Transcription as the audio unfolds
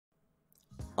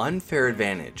Unfair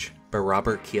Advantage by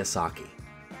Robert Kiyosaki.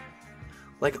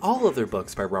 Like all other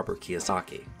books by Robert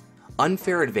Kiyosaki,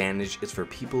 Unfair Advantage is for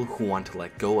people who want to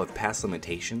let go of past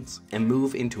limitations and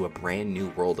move into a brand new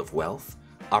world of wealth,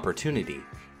 opportunity,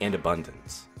 and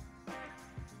abundance.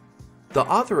 The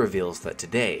author reveals that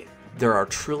today, there are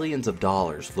trillions of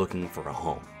dollars looking for a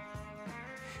home.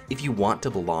 If you want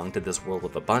to belong to this world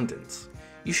of abundance,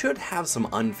 you should have some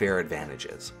unfair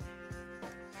advantages.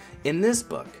 In this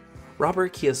book,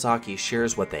 Robert Kiyosaki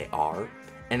shares what they are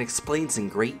and explains in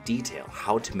great detail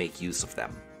how to make use of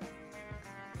them.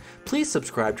 Please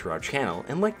subscribe to our channel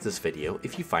and like this video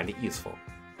if you find it useful.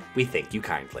 We thank you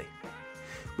kindly.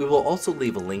 We will also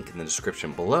leave a link in the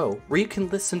description below where you can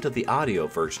listen to the audio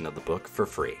version of the book for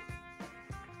free.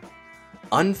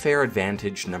 Unfair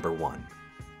Advantage number 1.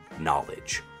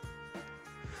 Knowledge.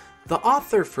 The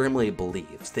author firmly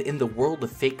believes that in the world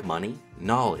of fake money,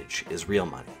 knowledge is real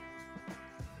money.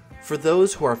 For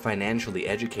those who are financially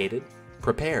educated,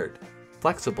 prepared,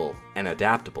 flexible, and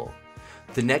adaptable,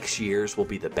 the next years will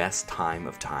be the best time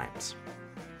of times.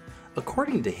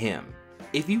 According to him,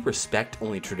 if you respect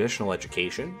only traditional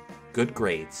education, good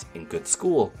grades, and good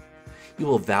school, you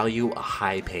will value a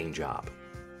high-paying job.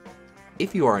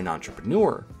 If you are an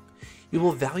entrepreneur, you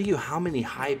will value how many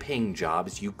high-paying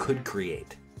jobs you could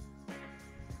create.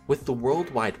 With the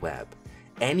World Wide Web,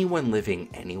 anyone living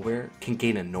anywhere can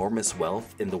gain enormous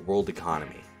wealth in the world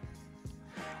economy.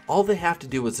 All they have to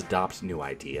do is adopt new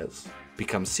ideas,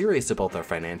 become serious about their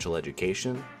financial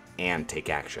education, and take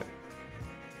action.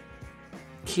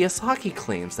 Kiyosaki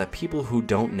claims that people who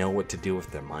don't know what to do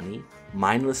with their money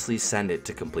mindlessly send it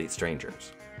to complete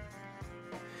strangers.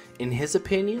 In his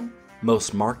opinion,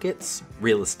 most markets,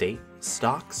 real estate,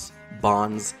 stocks,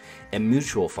 bonds, and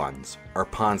mutual funds are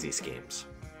Ponzi schemes.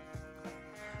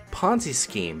 Ponzi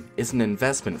scheme is an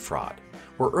investment fraud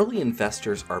where early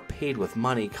investors are paid with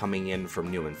money coming in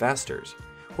from new investors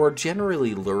who are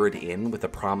generally lured in with a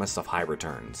promise of high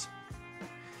returns.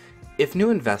 If new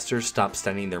investors stop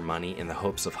spending their money in the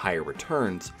hopes of higher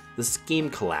returns, the scheme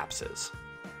collapses.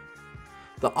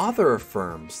 The author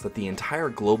affirms that the entire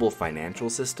global financial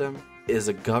system is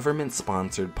a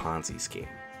government-sponsored Ponzi scheme.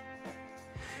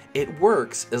 It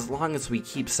works as long as we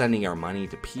keep sending our money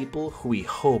to people who we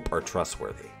hope are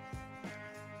trustworthy.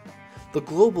 The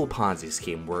global Ponzi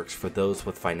scheme works for those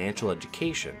with financial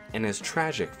education and is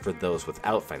tragic for those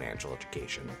without financial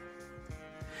education.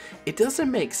 It doesn't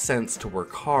make sense to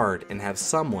work hard and have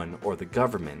someone or the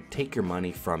government take your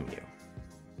money from you.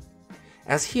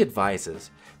 As he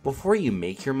advises, before you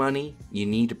make your money, you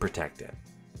need to protect it.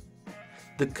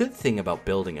 The good thing about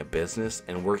building a business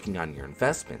and working on your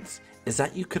investments is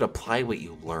that you could apply what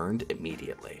you learned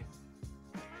immediately.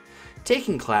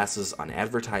 Taking classes on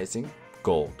advertising,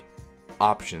 gold,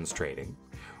 options trading,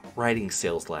 writing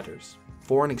sales letters,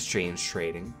 foreign exchange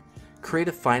trading,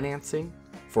 creative financing,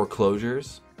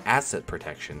 foreclosures, asset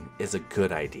protection is a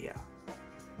good idea.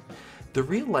 The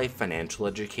real-life financial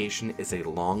education is a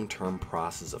long-term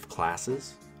process of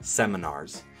classes,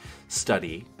 seminars,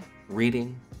 study,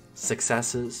 reading,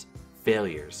 successes,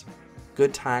 failures,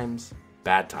 good times,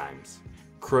 bad times,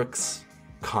 crooks,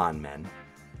 con men,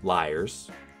 liars,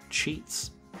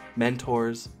 cheats,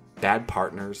 mentors, bad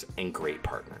partners, and great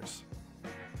partners.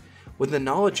 When the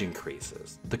knowledge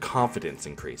increases, the confidence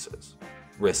increases,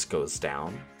 risk goes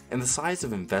down, and the size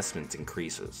of investments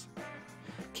increases.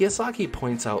 Kiyosaki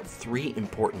points out 3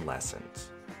 important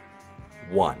lessons.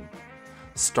 1.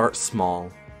 Start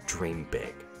small, dream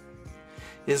big.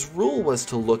 His rule was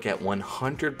to look at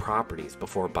 100 properties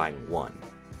before buying one.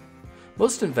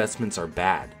 Most investments are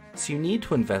bad, so you need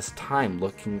to invest time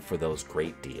looking for those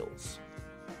great deals.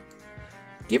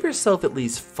 Give yourself at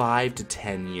least 5 to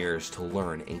 10 years to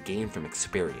learn and gain from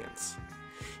experience.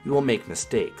 You will make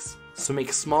mistakes, so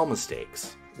make small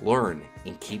mistakes, learn,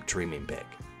 and keep dreaming big.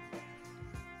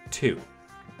 2.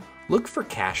 Look for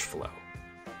cash flow.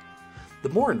 The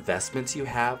more investments you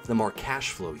have, the more cash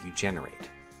flow you generate.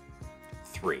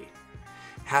 3.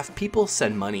 Have people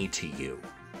send money to you.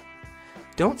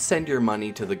 Don't send your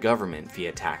money to the government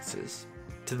via taxes,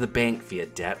 to the bank via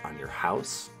debt on your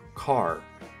house, car,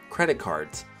 credit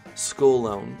cards, school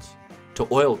loans, to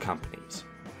oil companies,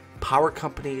 power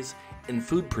companies, and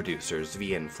food producers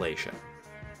via inflation.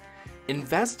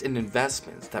 Invest in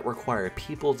investments that require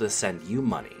people to send you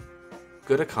money,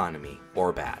 good economy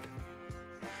or bad.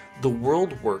 The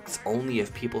world works only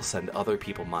if people send other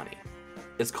people money.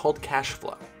 It's called cash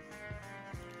flow.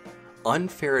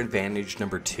 Unfair advantage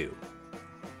number 2.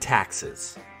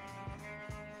 Taxes.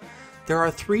 There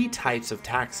are 3 types of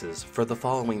taxes for the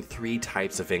following 3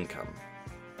 types of income.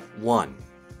 1.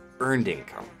 Earned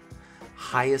income,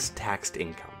 highest taxed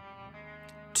income.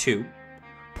 2.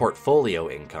 Portfolio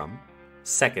income,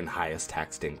 second highest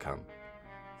taxed income.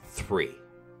 3.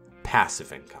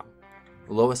 Passive income,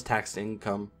 lowest taxed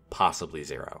income, possibly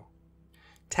 0.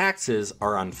 Taxes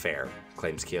are unfair,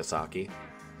 claims Kiyosaki.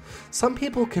 Some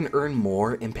people can earn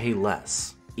more and pay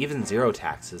less, even 0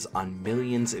 taxes on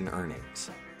millions in earnings.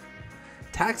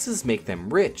 Taxes make them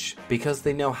rich because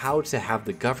they know how to have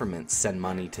the government send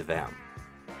money to them.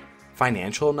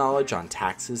 Financial knowledge on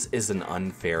taxes is an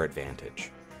unfair advantage.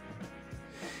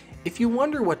 If you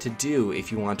wonder what to do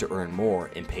if you want to earn more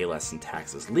and pay less in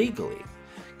taxes legally,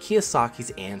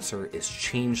 Kiyosaki's answer is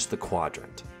change the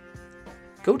quadrant.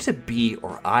 Go to B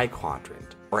or I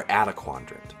quadrant or add a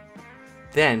quadrant.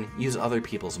 Then use other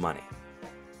people's money.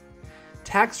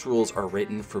 Tax rules are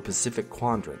written for specific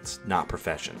quadrants, not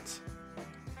professions.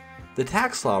 The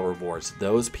tax law rewards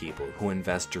those people who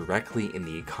invest directly in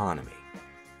the economy.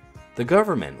 The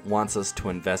government wants us to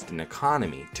invest in the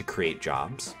economy to create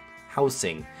jobs,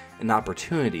 housing, and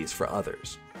opportunities for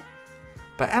others.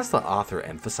 But as the author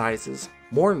emphasizes,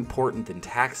 more important than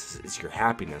taxes is your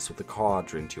happiness with the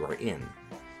quadrant you are in,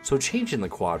 so changing the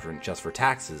quadrant just for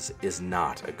taxes is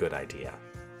not a good idea.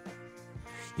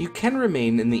 You can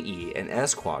remain in the E and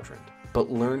S quadrant, but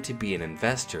learn to be an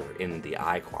investor in the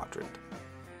I quadrant.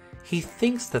 He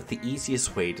thinks that the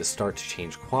easiest way to start to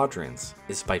change quadrants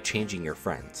is by changing your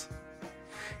friends.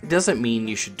 It doesn't mean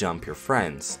you should dump your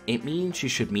friends, it means you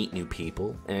should meet new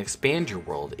people and expand your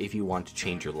world if you want to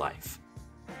change your life.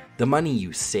 The money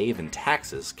you save in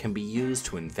taxes can be used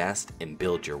to invest and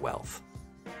build your wealth.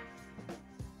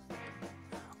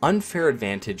 Unfair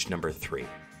advantage number 3,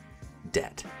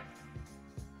 debt.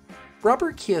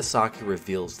 Robert Kiyosaki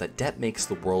reveals that debt makes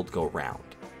the world go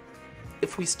round.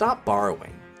 If we stop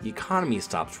borrowing, the economy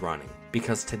stops running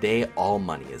because today all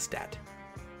money is debt.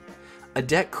 A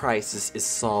debt crisis is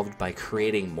solved by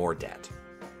creating more debt.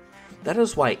 That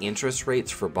is why interest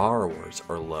rates for borrowers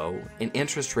are low and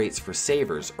interest rates for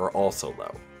savers are also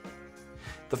low.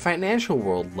 The financial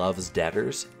world loves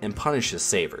debtors and punishes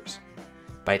savers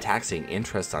by taxing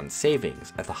interest on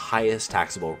savings at the highest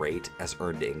taxable rate as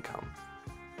earned income.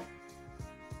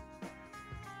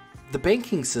 The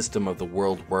banking system of the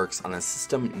world works on a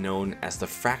system known as the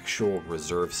fractional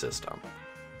reserve system.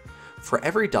 For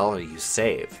every dollar you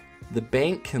save, the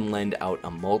bank can lend out a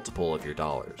multiple of your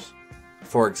dollars.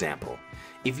 For example,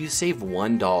 if you save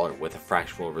 $1 with a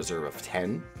fractional reserve of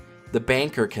 10, the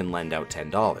banker can lend out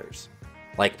 $10.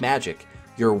 Like magic,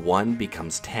 your 1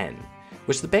 becomes 10,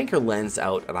 which the banker lends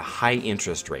out at a high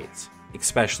interest rates,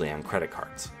 especially on credit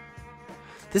cards.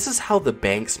 This is how the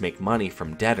banks make money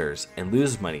from debtors and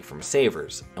lose money from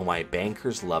savers, and why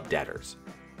bankers love debtors.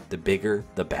 The bigger,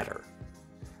 the better.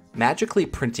 Magically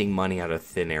printing money out of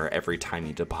thin air every time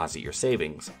you deposit your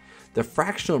savings, the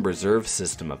fractional reserve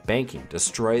system of banking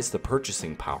destroys the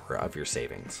purchasing power of your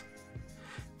savings.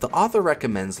 The author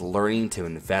recommends learning to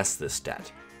invest this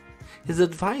debt. His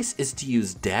advice is to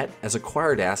use debt as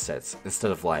acquired assets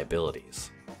instead of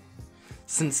liabilities.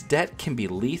 Since debt can be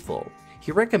lethal,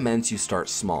 he recommends you start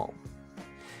small.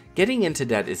 Getting into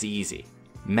debt is easy.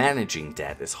 Managing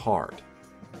debt is hard.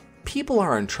 People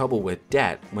are in trouble with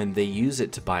debt when they use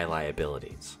it to buy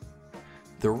liabilities.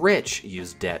 The rich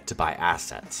use debt to buy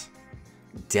assets.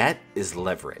 Debt is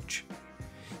leverage.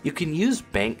 You can use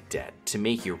bank debt to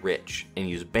make you rich and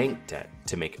use bank debt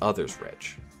to make others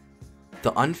rich.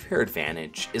 The unfair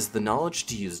advantage is the knowledge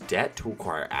to use debt to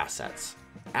acquire assets.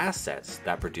 Assets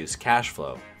that produce cash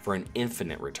flow for an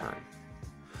infinite return.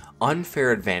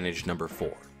 Unfair advantage number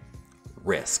 4,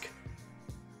 risk.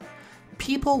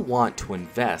 People want to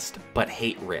invest but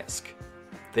hate risk.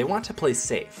 They want to play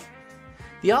safe.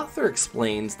 The author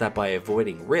explains that by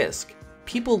avoiding risk,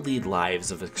 people lead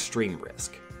lives of extreme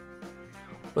risk.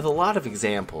 With a lot of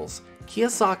examples,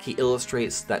 Kiyosaki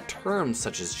illustrates that terms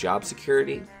such as job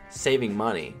security, saving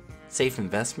money, safe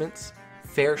investments,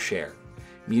 fair share,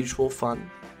 mutual fund,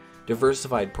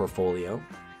 diversified portfolio,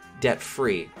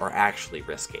 debt-free are actually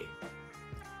risky.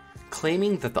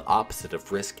 Claiming that the opposite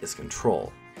of risk is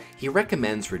control, he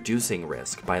recommends reducing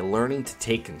risk by learning to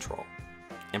take control.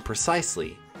 And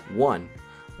precisely, 1.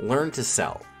 Learn to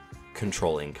sell,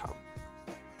 control income.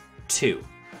 2.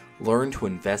 Learn to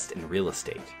invest in real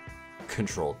estate,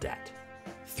 control debt.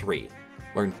 3.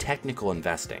 Learn technical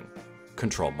investing,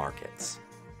 control markets.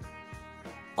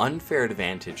 Unfair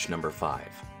advantage number 5,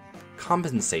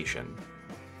 compensation.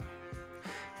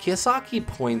 Kiyosaki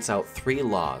points out 3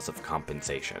 laws of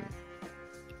compensation.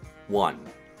 1.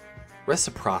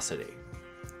 Reciprocity.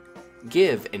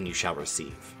 Give and you shall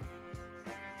receive.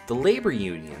 The labor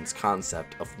union's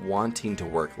concept of wanting to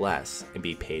work less and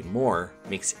be paid more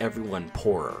makes everyone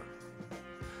poorer.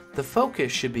 The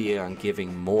focus should be on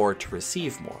giving more to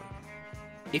receive more.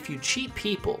 If you cheat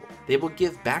people, they will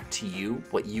give back to you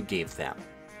what you gave them.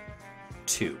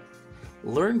 2.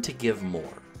 Learn to give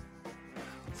more.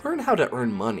 Learn how to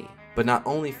earn money, but not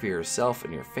only for yourself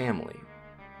and your family.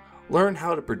 Learn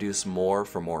how to produce more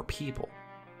for more people.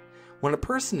 When a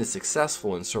person is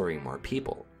successful in serving more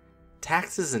people,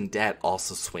 taxes and debt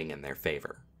also swing in their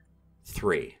favor.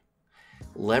 3.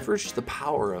 Leverage the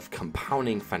power of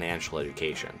compounding financial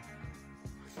education.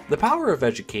 The power of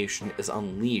education is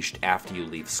unleashed after you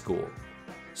leave school.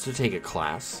 So take a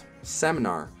class,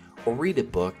 seminar, or read a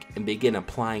book and begin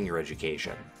applying your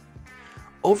education.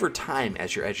 Over time,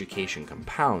 as your education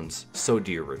compounds, so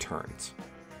do your returns.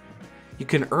 You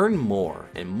can earn more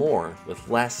and more with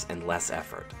less and less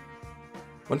effort.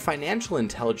 When financial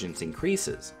intelligence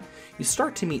increases, you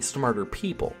start to meet smarter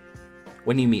people.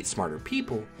 When you meet smarter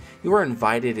people, you are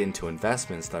invited into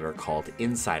investments that are called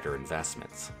insider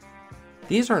investments.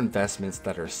 These are investments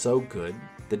that are so good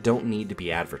that don't need to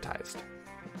be advertised.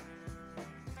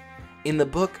 In the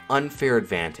book Unfair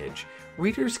Advantage,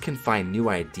 readers can find new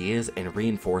ideas and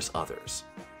reinforce others.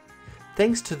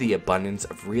 Thanks to the abundance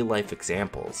of real-life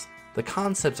examples, the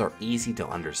concepts are easy to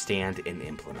understand and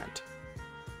implement.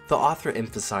 The author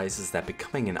emphasizes that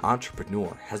becoming an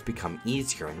entrepreneur has become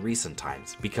easier in recent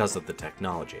times because of the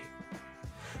technology.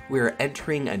 We are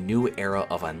entering a new era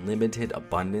of unlimited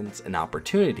abundance and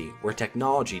opportunity where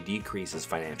technology decreases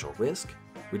financial risk,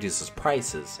 reduces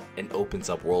prices, and opens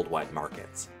up worldwide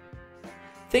markets.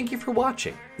 Thank you for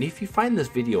watching, and if you find this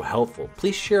video helpful,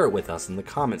 please share it with us in the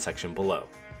comment section below.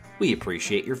 We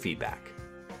appreciate your feedback.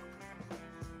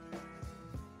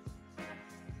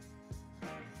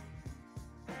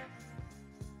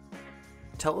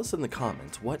 Tell us in the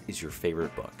comments, what is your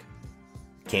favorite book?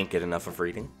 Can't get enough of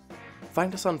reading?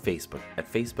 Find us on Facebook at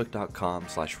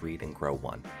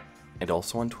facebook.com/readandgrow1 and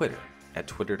also on Twitter at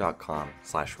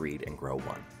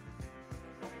twitter.com/readandgrow1.